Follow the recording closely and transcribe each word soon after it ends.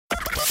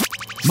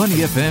Money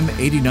FM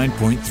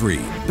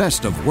 89.3,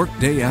 best of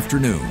workday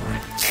afternoon.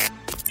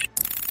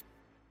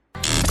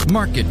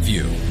 Market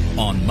View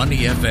on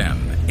Money FM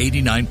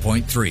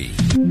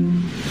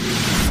 89.3.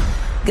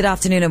 Good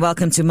afternoon and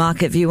welcome to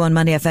Market View on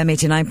Money FM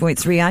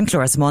 89.3. I'm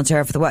Clarissa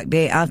Montero for the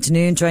workday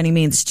afternoon. Joining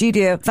me in the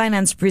studio,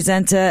 finance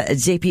presenter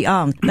JP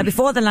Ong. Now,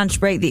 before the lunch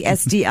break, the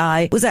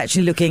STI was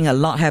actually looking a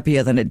lot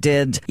happier than it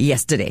did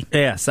yesterday.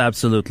 Yes,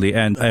 absolutely.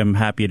 And I'm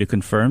happy to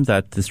confirm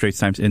that the Straits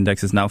Times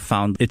Index has now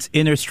found its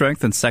inner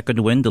strength and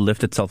second wind to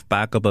lift itself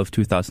back above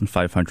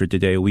 2,500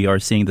 today. We are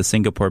seeing the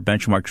Singapore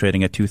benchmark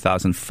trading at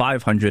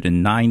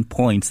 2,509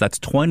 points. That's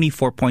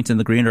 24 points in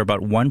the green, or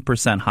about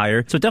 1%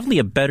 higher. So definitely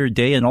a better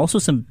day, and also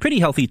some pretty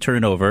healthy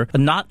turnover.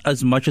 Not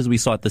as much as we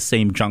saw at the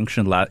same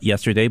junction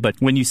yesterday, but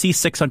when you see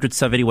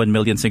 671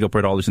 million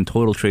Singapore dollars in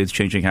total trades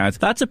changing hands,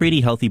 that's a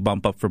pretty healthy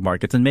bump up for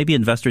markets. And maybe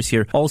investors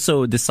here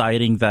also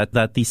deciding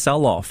that the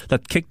sell-off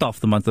that kicked off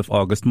the month of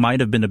August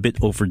might have been a bit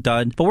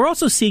overdone. But we're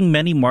also seeing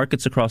many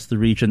markets across the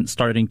region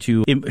starting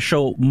to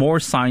show more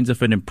signs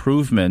of an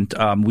improvement.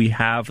 We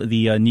have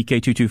the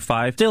Nikkei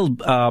 225 still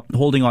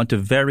holding on to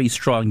very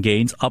strong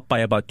gains, up by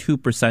about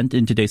 2%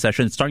 in today's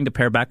session. It's starting to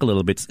pare back a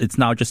little bit. It's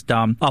now just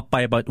up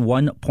by about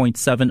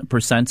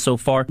 1.7% so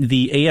far.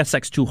 The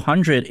ASX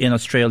 200 in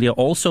Australia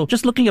also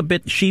just looking a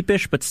bit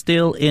sheepish, but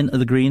still in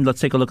the green. Let's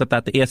take a look at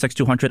that. The ASX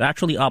 200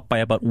 actually up by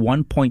about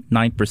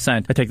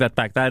 1.9%. I take that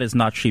back. That is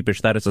not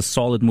sheepish. That is a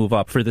solid move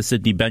up for the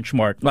Sydney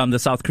benchmark. The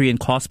South Korean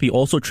Kospi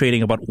also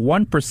trading about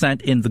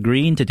 1% in the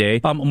green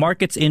today.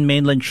 Markets in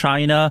mainland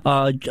China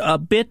a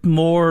bit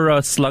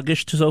more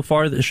sluggish so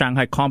far. The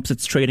Shanghai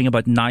Composite's trading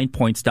about 9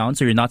 points down,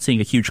 so you're not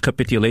seeing a huge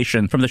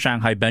capitulation from the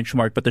Shanghai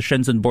benchmark, but the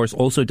Shenzhen Bourse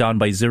also down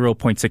by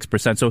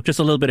 0.6%. So just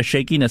a little bit of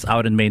shakiness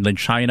out in mainland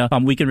China.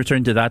 We can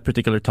return to that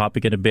particular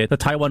topic in a bit. The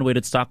Taiwan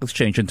Weighted Stock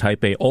Exchange in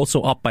Taipei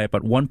also up by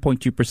about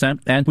 1.2%.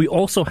 And we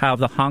also have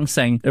the Hang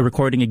Seng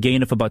recording a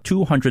gain of about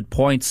 200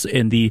 points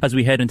as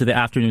we head into the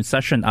afternoon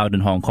session out in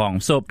Hong Kong.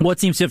 So what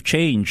seems to have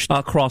changed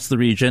across the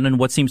region and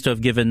what seems to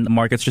have given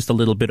markets just a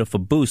little bit of a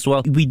boost?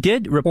 Well, we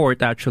did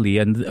report actually,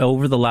 and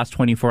over the last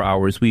 24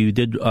 hours, we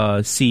did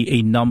see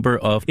a number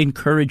of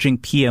encouraging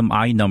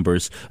PMI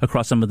numbers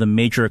across some of the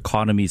major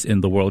economies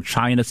in the world.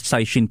 China's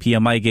Caixin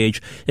PMI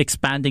gauge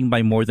expanding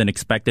by more than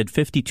expected,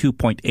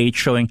 52.8,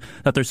 showing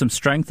that there's some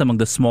strength among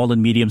the small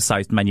and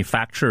medium-sized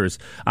manufacturers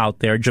out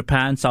there.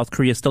 Japan, South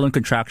Korea still in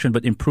contraction,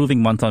 but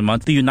improving month on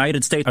month. The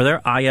United States,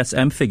 their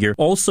ISM figure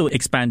also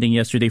expanding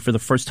yesterday for the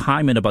first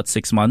time in about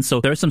 6 months.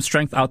 So there's some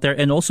strength out there.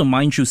 And also,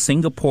 mind you,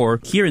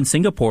 here in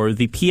Singapore,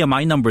 the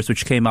PMI numbers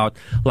which came out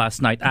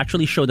last night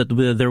actually showed that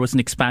there was an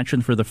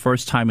expansion for the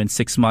first time in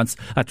 6 months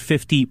at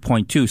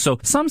 50.2. So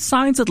some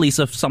signs at least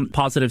of some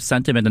positive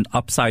sentiment and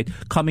upside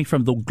coming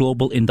from the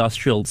global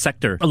industrial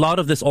sector. A lot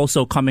of this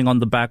also coming on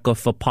the back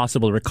of a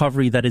possible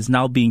recovery that is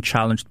now being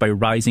challenged by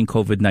rising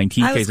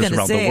COVID-19 cases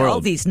around the world.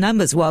 All these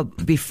numbers were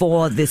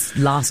before this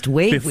last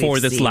wave.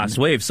 Last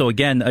wave. So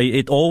again,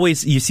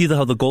 you see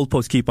how the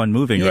goalposts keep on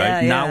moving,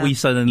 right?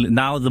 Yeah.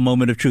 Now the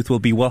moment of truth will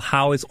be, well,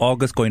 how is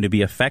August going to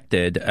be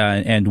affected?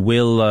 And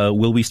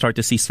will we start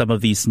to see some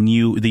of this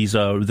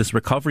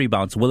recovery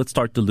bounce? Will it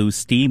start to lose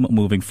steam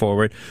moving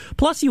forward?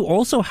 Plus, you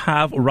also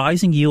have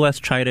rising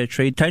U.S.-China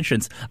trade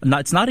tensions.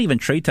 It's not even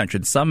trade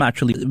tensions. Some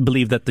actually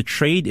believe that the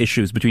trade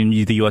issues between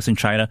the U.S. and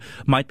China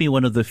might be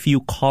one of the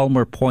few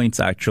calmer points,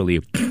 actually,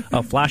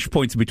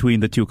 flashpoints between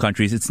the two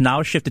countries. It's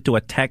now shifted to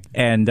a tech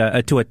and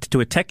to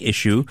a tech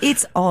issue.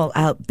 It's all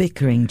out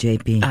bickering,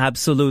 JP.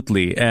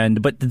 Absolutely,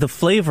 but the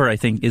flavor, I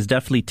think, is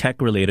definitely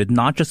tech related,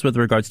 not just with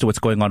regards to what's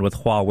going on with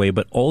Huawei,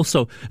 but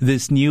also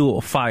this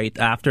new fight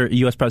after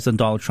U.S. President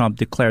Donald Trump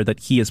declared that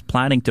he is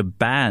planning to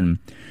ban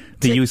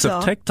the use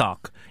of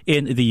TikTok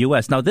in the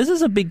U.S. Now, this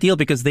is a big deal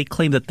because they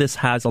claim that this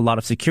has a lot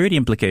of security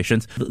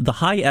implications. The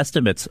high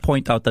estimates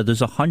point out that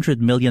there's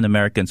 100 million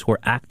Americans who are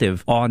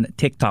active on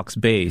TikTok's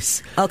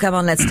base. Oh, come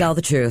on, let's tell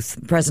the truth.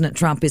 President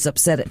Trump is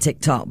upset at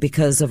TikTok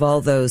because of all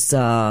those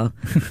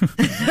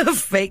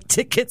fake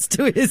tickets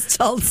to his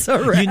Tulsa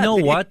rally. You know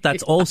what?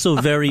 That's also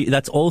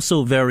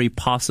very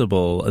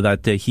possible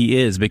that he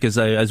is, because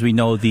as we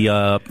know,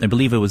 I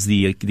believe it was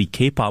the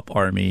K-pop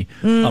army,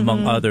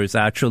 among others,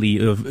 actually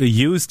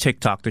used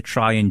TikTok to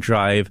try and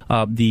drive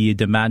the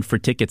demand for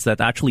tickets that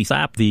actually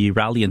sapped the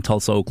rally in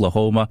Tulsa,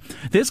 Oklahoma.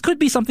 This could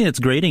be something that's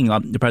grating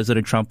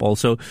President Trump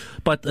also.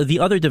 But the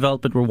other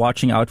development we're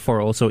watching out for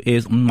also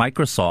is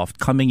Microsoft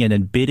coming in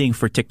and bidding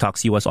for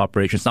TikTok's U.S.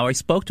 operations. Now, I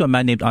spoke to a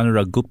man named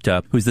Anurag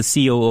Gupta, who's the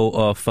COO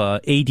of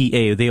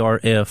ADA. They are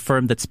a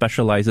firm that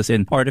specializes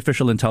in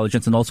artificial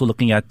intelligence and also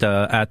looking at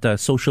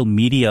social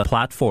media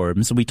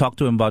platforms. We talked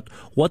to him about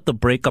what the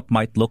breakup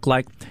might look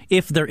like.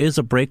 If there is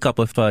a breakup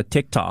of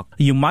TikTok,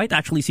 you might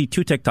actually see see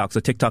two TikToks,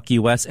 a TikTok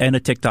US and a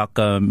TikTok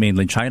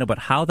mainland China, but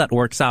how that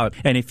works out,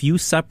 and if you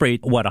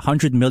separate,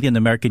 100 million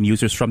American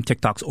users from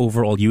TikTok's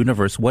overall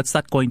universe, what's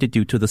that going to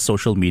do to the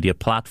social media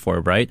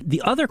platform, right?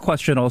 The other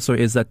question also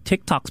is that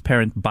TikTok's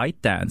parent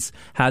ByteDance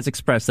has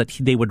expressed that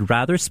they would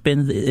rather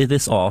spin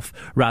this off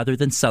rather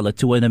than sell it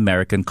to an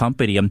American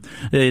company.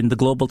 In the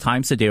Global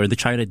Times today, or the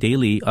China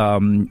Daily,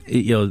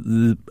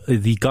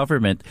 the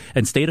government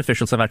and state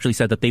officials have actually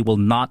said that they will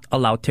not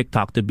allow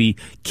TikTok to be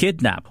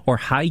kidnapped or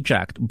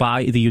hijacked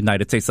by the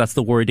United States. That's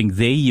the wording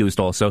they used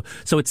also.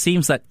 So it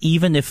seems that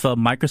even if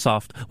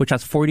Microsoft, which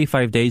has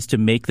 45 days to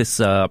make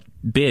this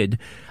bid,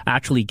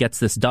 actually gets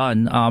this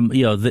done,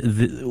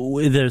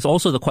 there's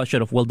also the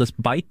question of, well, does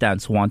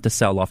ByteDance want to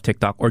sell off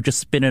TikTok or just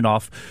spin it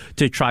off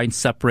to try and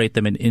separate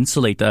them and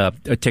insulate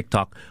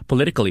TikTok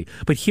politically?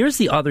 But here's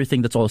the other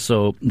thing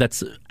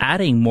that's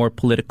adding more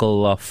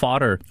political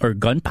fodder or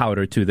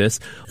gunpowder to this.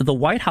 The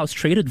White House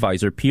trade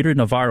advisor, Peter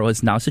Navarro,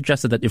 has now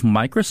suggested that if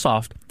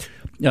Microsoft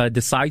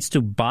decides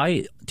to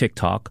buy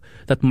TikTok,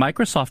 that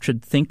Microsoft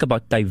should think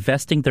about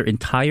divesting their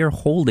entire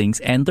holdings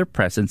and their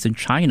presence in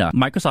China.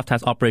 Microsoft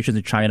has operations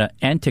in China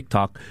and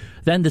TikTok.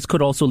 Then this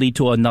could also lead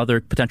to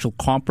another potential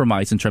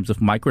compromise in terms of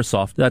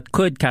Microsoft that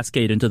could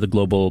cascade into the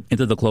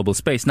global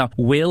space. Now,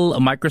 will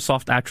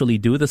Microsoft actually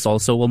do this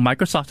also? Well,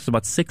 Microsoft has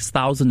about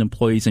 6,000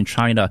 employees in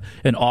China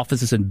and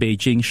offices in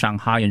Beijing,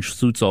 Shanghai, and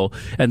Suzhou.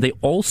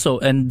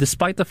 And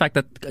despite the fact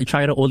that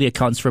China only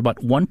accounts for about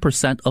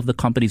 1% of the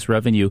company's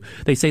revenue,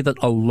 they say that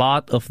a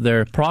lot of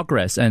their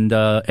progress and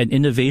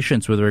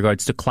innovations with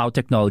regards to cloud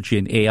technology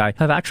and AI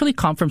have actually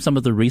come from some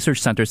of the research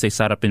centers they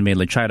set up in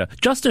mainland China,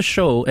 just to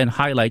show and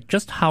highlight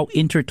just how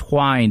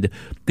intertwined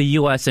the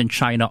U.S. and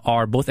China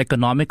are, both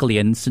economically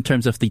and in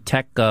terms of the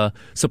tech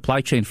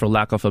supply chain, for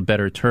lack of a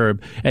better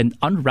term. And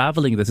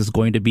unraveling this is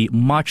going to be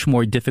much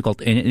more difficult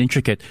and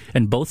intricate,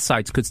 and both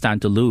sides could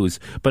stand to lose.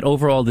 But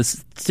overall,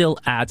 this still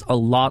adds a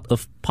lot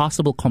of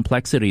possible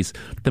complexities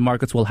the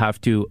markets will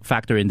have to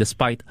factor in,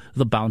 despite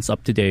the bounce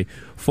up today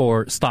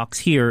for stocks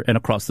here and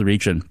across the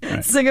region.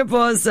 Right.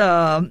 Singapore's,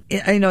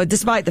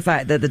 despite the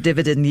fact that the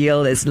dividend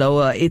yield is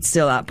lower, it's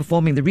still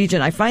outperforming the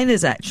region. I find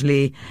this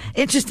actually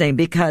interesting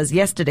because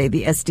yesterday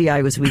the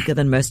SDI was weaker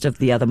than most of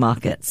the other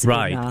markets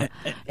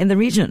in the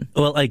region.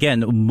 Well,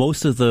 again,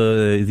 most of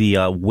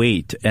the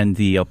weight and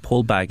the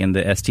pullback in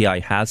the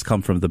SDI has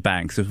come from the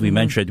banks. As we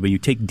mentioned, when you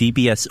take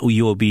DBS,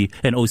 UOB,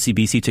 and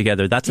OCBC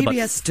together, that's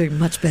DBS doing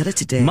much better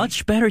today.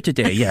 Much better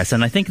today, yes.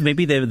 And I think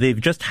maybe they've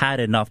just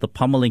had enough. The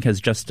pummeling has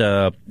just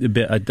subsided.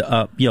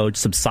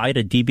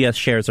 DBS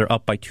shares are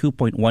up by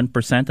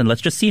 2.1%. And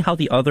let's just see how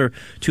the other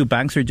two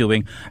banks are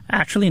doing.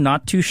 Actually,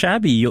 not too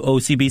shabby.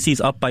 OCBC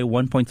is up by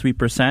 1.3%.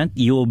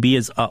 UOB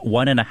is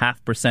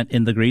 1.5%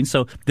 in the green.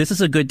 So this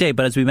is a good day.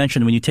 But as we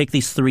mentioned, when you take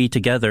these three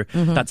together,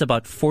 that's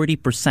about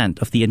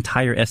 40% of the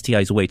entire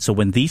STI's weight. So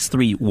when these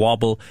three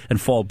wobble and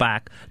fall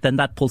back, then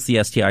that pulls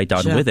the STI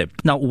down with it.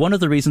 Now, one of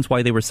the reasons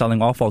why they were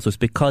selling off also is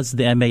because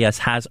the MAS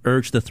has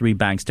urged the three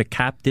banks to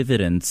cap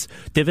dividend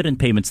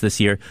payments this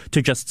year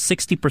to just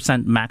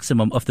 60%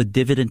 maximum of the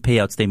dividend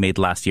payouts they made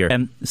last year.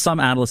 And some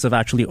analysts have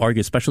actually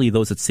argued, especially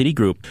those at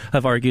Citigroup,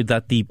 have argued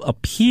that the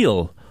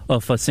appeal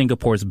of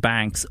Singapore's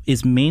banks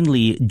is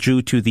mainly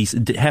due to these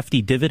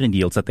hefty dividend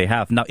yields that they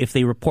have. Now, if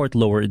they report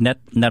lower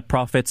net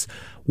profits,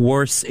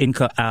 worse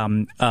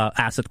income,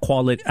 asset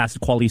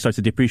quality starts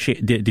to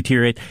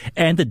deteriorate,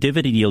 and the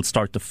dividend yields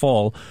start to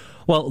fall,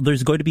 well,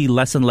 there's going to be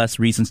less and less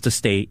reasons to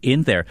stay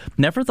in there.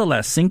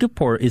 Nevertheless,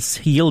 Singapore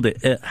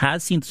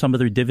has seen some of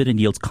their dividend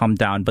yields come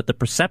down, but the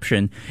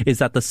perception is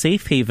that the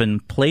safe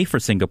haven play for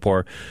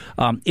Singapore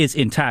is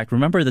intact.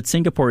 Remember that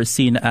Singapore is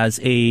seen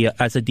as a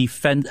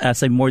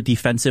more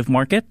defensive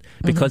market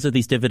because of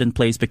these dividend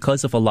plays,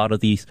 because of a lot of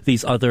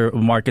these other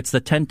markets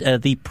that tend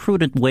the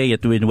prudent way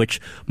in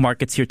which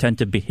markets here tend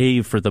to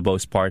behave for the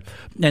most part.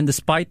 And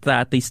despite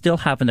that, they still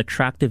have an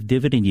attractive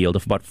dividend yield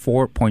of about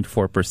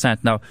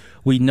 4.4%. Now,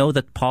 we know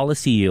that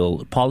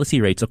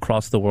policy rates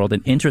across the world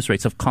and interest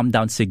rates have come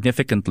down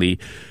significantly.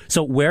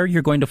 So where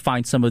you're going to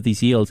find some of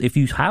these yields, if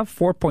you have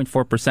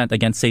 4.4%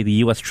 against, say, the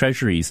U.S.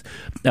 Treasuries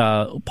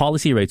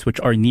policy rates, which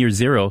are near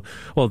zero,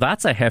 well,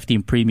 that's a hefty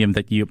premium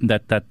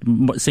that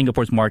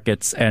Singapore's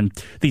markets and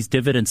these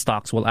dividend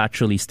stocks will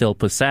actually still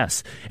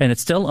possess. And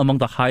it's still among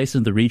the highest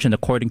in the region,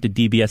 according to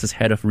DBS's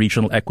head of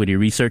regional equity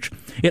research.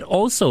 It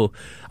also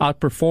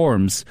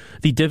outperforms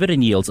the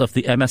dividend yields of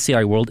the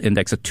MSCI World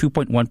Index at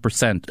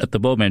 2.1% at the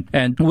moment,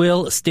 and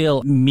will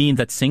still mean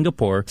that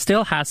Singapore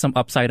still has some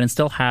upside and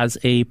still has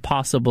a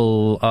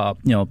possible,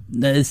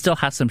 it still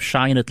has some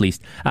shine at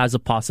least as a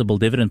possible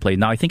dividend play.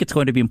 Now, I think it's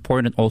going to be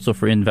important also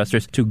for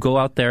investors to go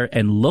out there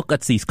and look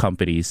at these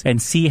companies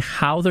and see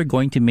how they're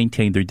going to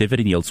maintain their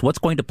dividend yields. What's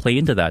going to play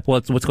into that?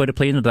 Well, what's going to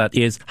play into that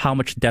is how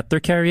much debt they're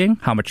carrying,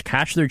 how much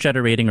cash they're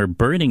generating or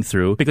burning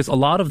through, because a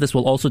lot of this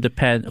will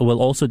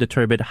also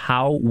determine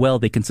how well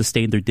they can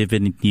sustain their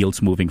dividend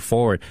yields moving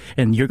forward.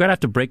 And you're going to have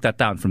to break that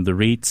down from the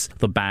REITs,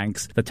 the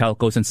banks, the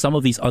telcos, and some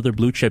of these other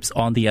blue chips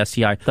on the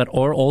STI that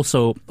are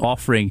also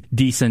offering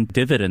decent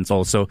dividends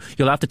also.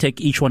 You'll have to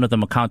take each one of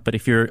them account, but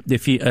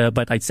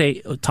but I'd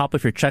say top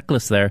of your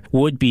checklist there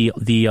would be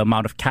the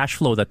amount of cash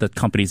flow that the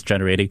company's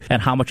generating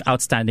and how much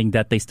outstanding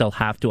debt they still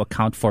have to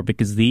account for,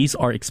 because these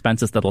are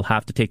expenses that they'll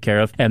have to take care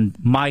of and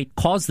might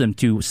cause them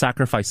to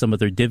sacrifice some of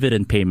their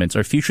dividend payments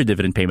or future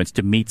dividend payments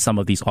to meet some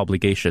of these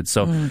obligations.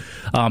 So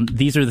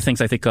these are the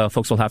things I think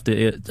folks will have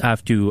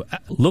to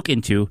look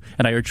into,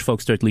 and I urge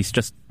folks to at least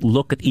just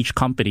look at each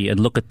company and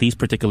look at these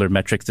particular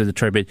metrics to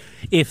determine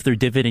if their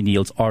dividend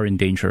yields are in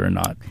danger or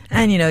not.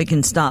 And you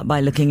can start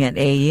by looking at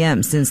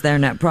AEM, since their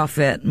net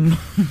profit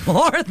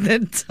more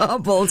than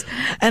doubled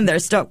and their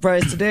stock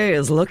price today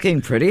is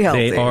looking pretty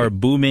healthy. They are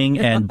booming,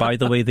 and by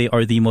the way, they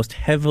are the most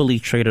heavily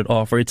traded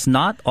offer. It's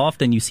not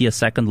often you see a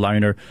second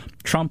liner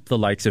trump the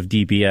likes of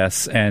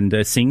DBS and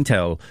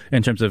Singtel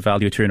in terms of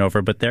value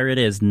turnover, but there it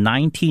is,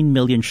 19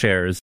 million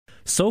shares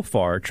so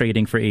far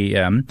trading for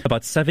AEM,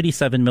 about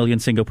 77 million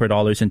Singapore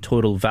dollars in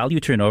total value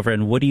turnover.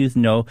 And what do you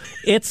know?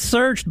 It's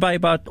surged by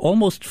about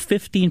almost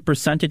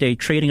 15% today,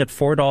 trading at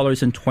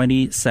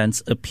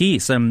 $4.20 a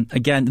piece.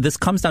 Again, this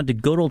comes down to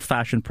good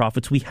old-fashioned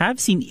profits. We have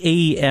seen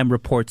AEM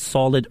report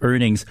solid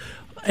earnings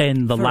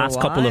in the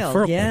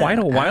quite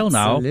a while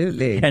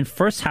absolutely. now. And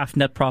first half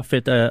net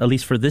profit, at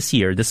least for this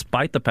year,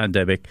 despite the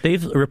pandemic,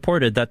 they've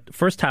reported that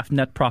first half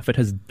net profit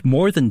has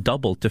more than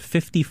doubled to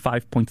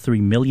 55.3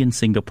 million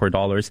Singapore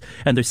dollars.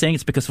 And they're saying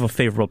it's because of a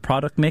favorable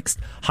product mix,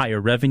 higher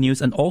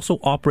revenues, and also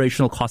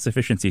operational cost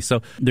efficiency.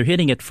 So they're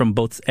hitting it from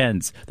both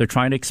ends. They're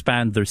trying to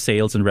expand their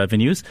sales and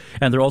revenues,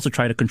 and they're also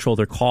trying to control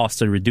their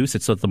costs and reduce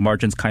it so that the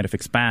margins kind of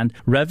expand.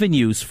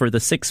 Revenues for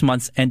the 6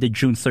 months ended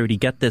June 30,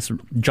 get this,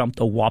 jumped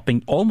a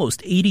whopping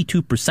almost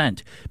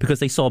 82%, because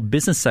they saw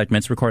business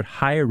segments record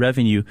higher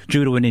revenue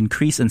due to an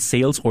increase in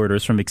sales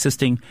orders from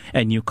existing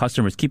and new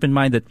customers. Keep in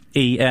mind that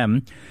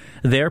AEM,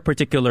 their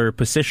particular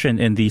position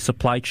in the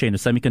supply chain, the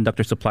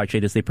semiconductor supply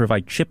chain, is they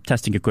provide chip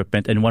testing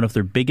equipment, and one of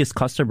their biggest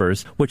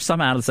customers, which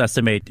some analysts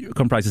estimate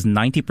comprises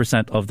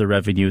 90% of the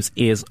revenues,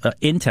 is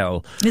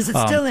Intel. Is it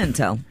still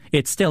Intel?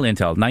 It's still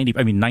Intel. 90.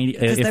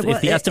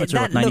 If the estimates are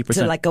about 90%. That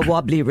looked like a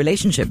wobbly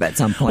relationship at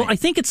some point. Well, I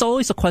think it's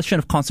always a question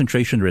of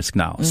concentration risk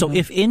now. Mm-hmm. So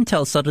if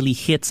Intel suddenly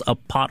hits a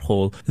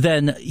pothole,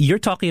 then you're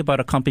talking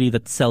about a company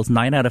that sells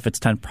 9 out of its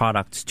 10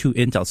 products to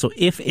Intel. So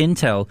if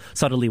Intel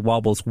suddenly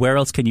wobbles, what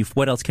else can you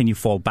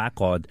fall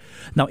back on?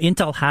 Now,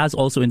 Intel has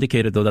also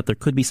indicated, though, that there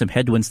could be some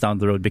headwinds down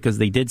the road, because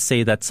they did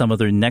say that some of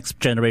their next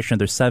generation,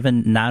 their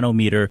 7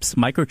 nanometer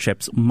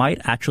microchips, might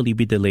actually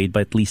be delayed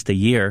by at least a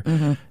year.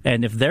 Mm-hmm.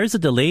 And if there's a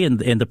delay in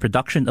the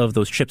production of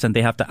those chips, and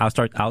they have to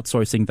start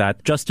outsourcing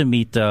that just to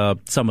meet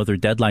some of their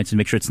deadlines and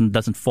make sure it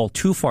doesn't fall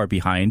too far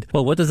behind,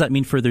 well, what does that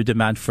mean for their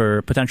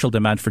potential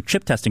demand for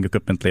chip testing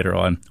equipment later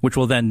on? Which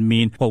will then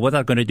mean, well, what's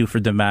that going to do for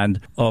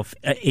demand of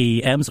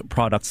AEM's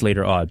products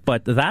later on?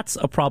 But that's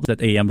a problem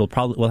that AEM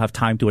will have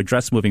time to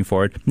address moving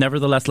forward.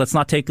 Nevertheless, let's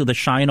not take the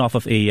shine off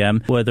of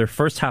AEM, where their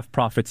first half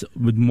profits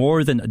with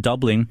more than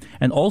doubling,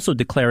 and also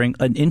declaring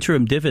an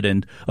interim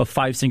dividend of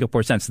 5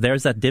 Singapore cents.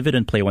 There's that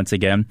dividend play once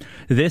again.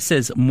 This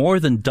is more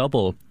than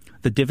double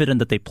the dividend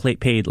that they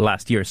paid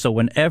last year. So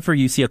whenever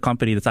you see a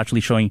company that's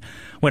actually showing,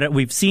 when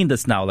we've seen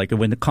this now, like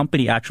when the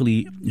company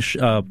actually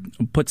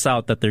puts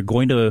out that they're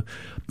going to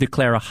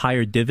declare a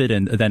higher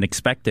dividend than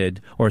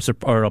expected,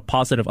 or a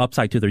positive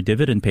upside to their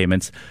dividend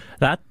payments,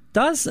 that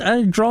does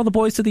draw the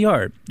boys to the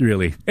yard,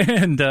 really.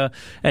 And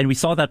we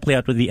saw that play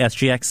out with the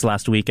SGX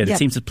last week, and It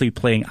seems to be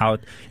playing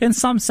out in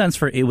some sense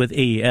with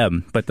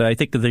AEM. But I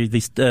think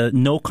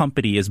no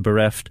company is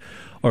bereft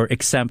or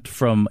exempt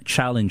from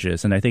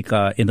challenges. And I think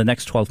in the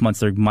next 12 months,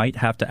 they might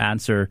have to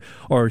answer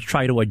or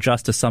try to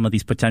adjust to some of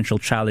these potential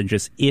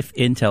challenges if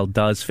Intel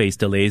does face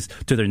delays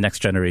to their next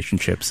generation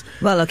chips.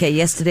 Well, okay,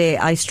 yesterday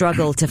I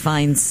struggled to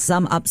find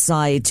some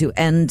upside to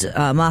end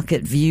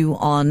market view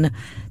on.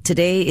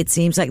 Today, it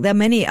seems like there are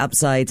many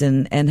upsides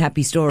and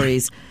happy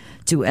stories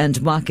to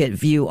end market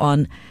view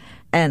on.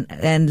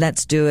 And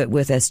let's do it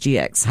with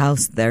SGX.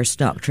 How's their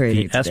stock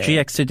trading today?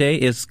 SGX today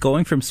is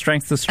going from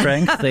strength to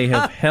strength. They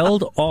have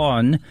held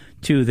on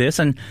to this,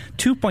 and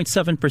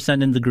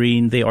 2.7% in the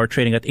green. They are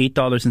trading at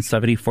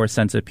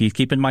 $8.74 a piece.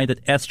 Keep in mind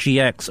that the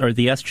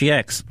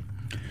SGX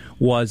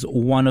was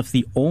one of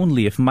the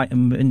only, I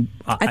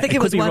think it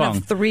was one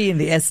of 3 in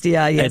the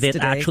STI yesterday. They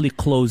actually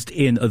closed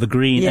in the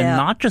green, and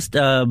not just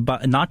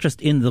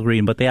in the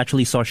green, but they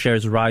actually saw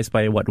shares rise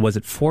by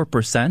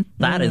 4%.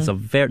 That is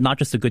not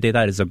just a good day,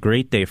 that is a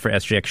great day for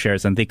SGX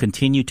shares, and they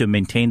continue to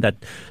maintain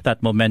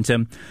that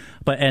momentum.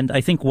 And I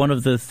think one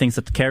of the things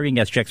that's carrying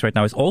SGX right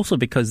now is also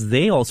because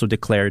they also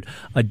declared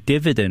a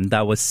dividend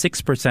that was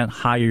 6%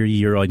 higher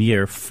year on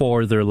year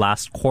for their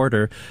last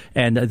quarter.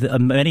 And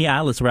many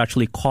analysts were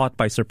actually caught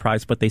by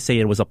surprise, but they say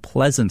it was a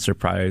pleasant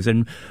surprise.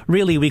 And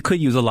really, we could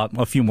use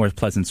a few more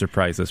pleasant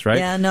surprises, right?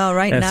 Yeah, no,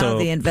 now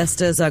the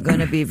investors are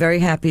going to be very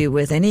happy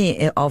with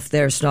any of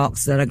their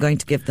stocks that are going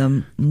to give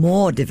them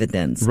more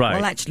dividends. Right.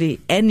 Well, actually,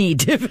 any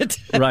dividends.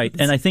 Right.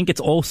 And I think it's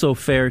also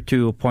fair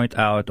to point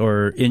out,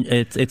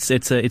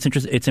 it's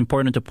it's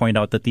important to point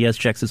out that the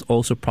SGX has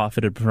also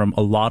profited from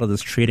a lot of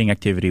this trading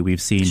activity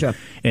we've seen,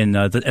 in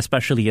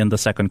especially in the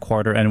second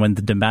quarter. And when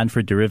the demand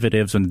for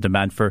derivatives, when the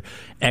demand for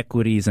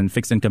equities and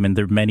fixed income and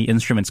their many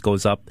instruments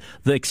goes up,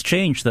 the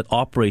exchange that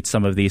operates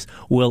some of these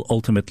will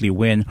ultimately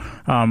win.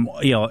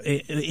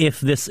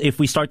 If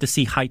we start to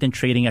see heightened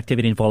trading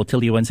activity and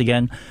volatility once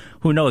again,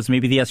 who knows?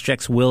 Maybe the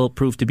SGX will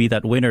prove to be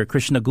that winner.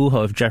 Krishna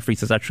Guha of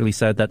Jefferies has actually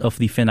said that of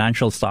the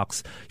financial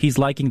stocks, he's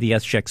liking the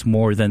SGX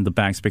more than the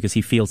banks because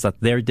he feels that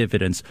their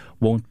dividends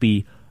won't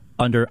be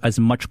under as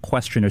much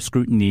question or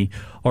scrutiny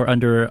or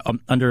under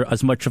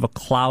as much of a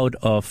cloud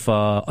of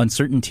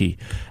uncertainty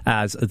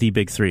as the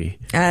big three.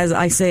 As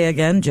I say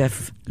again,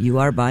 Jeff, you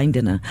are buying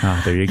dinner.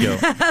 There you go.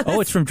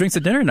 Oh, it's from Drinks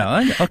and Dinner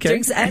now. Okay.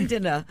 Drinks and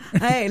dinner.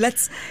 Hey,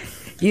 let's...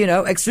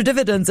 extra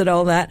dividends and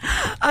all that.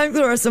 I'm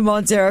Clarissa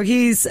Montero.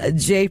 He's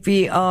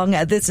JP Ong.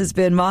 This has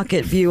been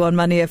Market View on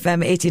Money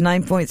FM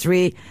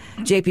 89.3.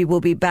 JP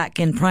will be back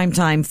in prime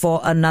time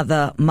for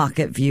another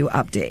Market View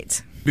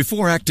update.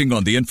 Before acting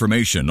on the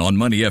information on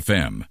Money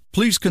FM,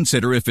 please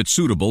consider if it's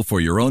suitable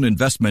for your own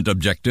investment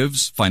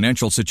objectives,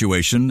 financial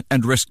situation,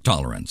 and risk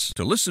tolerance.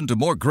 To listen to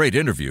more great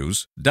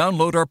interviews,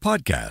 download our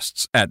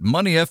podcasts at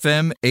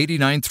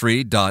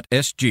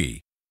moneyfm893.sg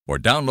or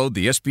download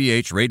the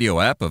SPH radio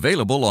app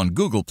available on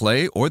Google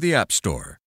Play or the App Store.